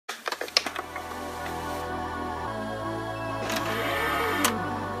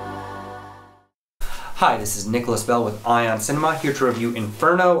Hi, this is Nicholas Bell with IONCINEMA, here to review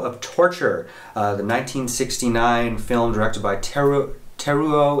Inferno of Torture, the 1969 film directed by Teruo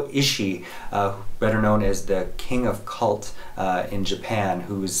Ishii, better known as the King of Cult in Japan,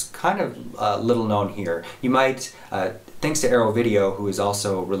 who's kind of little known here. You might, thanks to Arrow Video, who is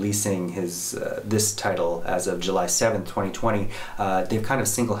also releasing his this title as of July 7th, 2020, they've kind of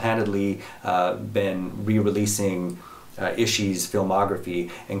single-handedly been re-releasing Ishii's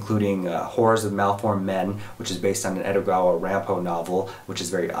filmography, including Horrors of Malformed Men, which is based on an Edogawa Rampo novel, which is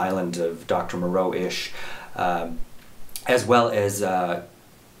very Island of Dr. Moreau-ish, as well as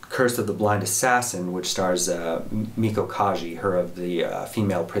Curse of the Blind Assassin, which stars Miko Kaji, her of the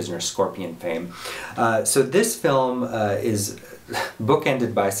female prisoner Scorpion fame. So this film is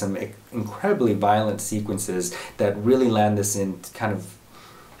bookended by some incredibly violent sequences that really land this in kind of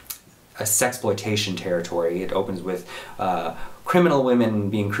a sexploitation territory. It opens with criminal women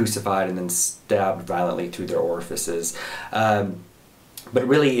being crucified and then stabbed violently through their orifices. But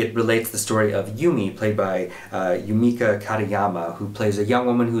really it relates the story of Yumi, played by Yumika Katayama, who plays a young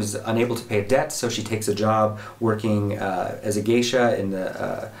woman who's unable to pay a debt, so she takes a job working as a geisha in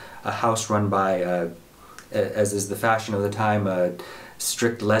a house run by, as is the fashion of the time, a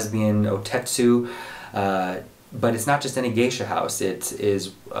strict lesbian otetsu. But it's not just any geisha house, it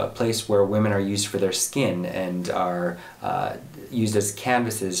is a place where women are used for their skin and are used as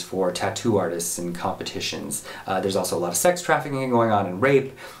canvases for tattoo artists and competitions. There's also a lot of sex trafficking going on and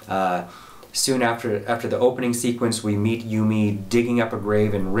rape. Soon after the opening sequence, we meet Yumi digging up a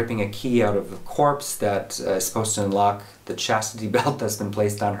grave and ripping a key out of a corpse that is supposed to unlock the chastity belt that's been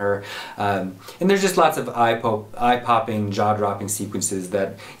placed on her. And there's just lots of eye-popping, jaw-dropping sequences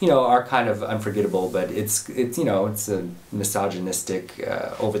that, you know, are kind of unforgettable, but it's you know, it's a misogynistic,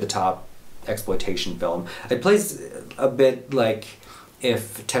 over-the-top exploitation film. It plays a bit like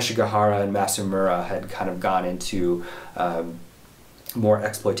if Teshigahara and Masumura had kind of gone into more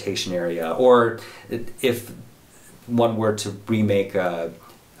exploitation area, or if one were to remake a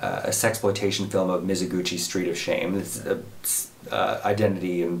sexploitation film of Mizoguchi's Street of Shame. It's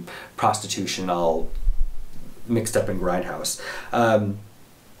identity and prostitution all mixed up in Grindhouse.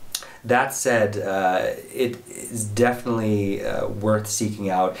 That said, it is definitely worth seeking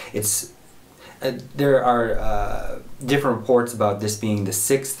out. There are different reports about this being the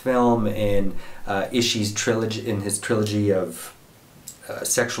 6th film in Ishii's trilogy, in his trilogy of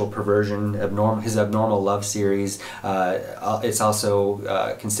sexual perversion, his abnormal love series. It's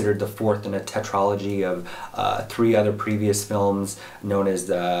also considered the 4th in a tetralogy of 3 other previous films known as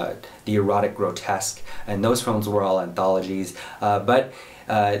the Erotic Grotesque, and those films were all anthologies. But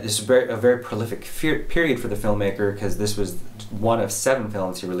this is a very prolific period for the filmmaker, because this was one of 7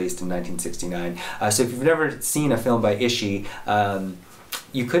 films he released in 1969. So if you've never seen a film by Ishii,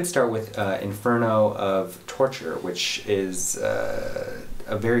 you could start with Inferno of Torture, which is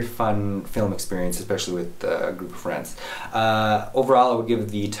a very fun film experience, especially with a group of friends. Overall, I would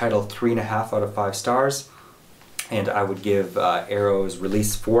give the title 3.5 out of 5 stars, and I would give Arrow's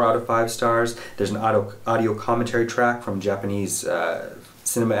release 4 out of 5 stars. There's an audio commentary track from Japanese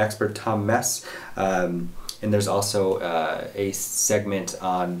cinema expert Tom Mess, and there's also a segment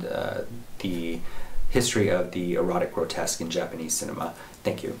on the history of the erotic grotesque in Japanese cinema.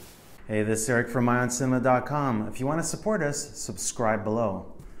 Thank you. Hey, this is Eric from IONCINEMA.com. If you want to support us, subscribe below.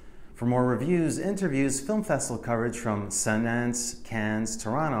 For more reviews, interviews, film festival coverage from Sundance, Cannes,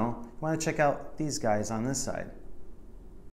 Toronto, you want to check out these guys on this side.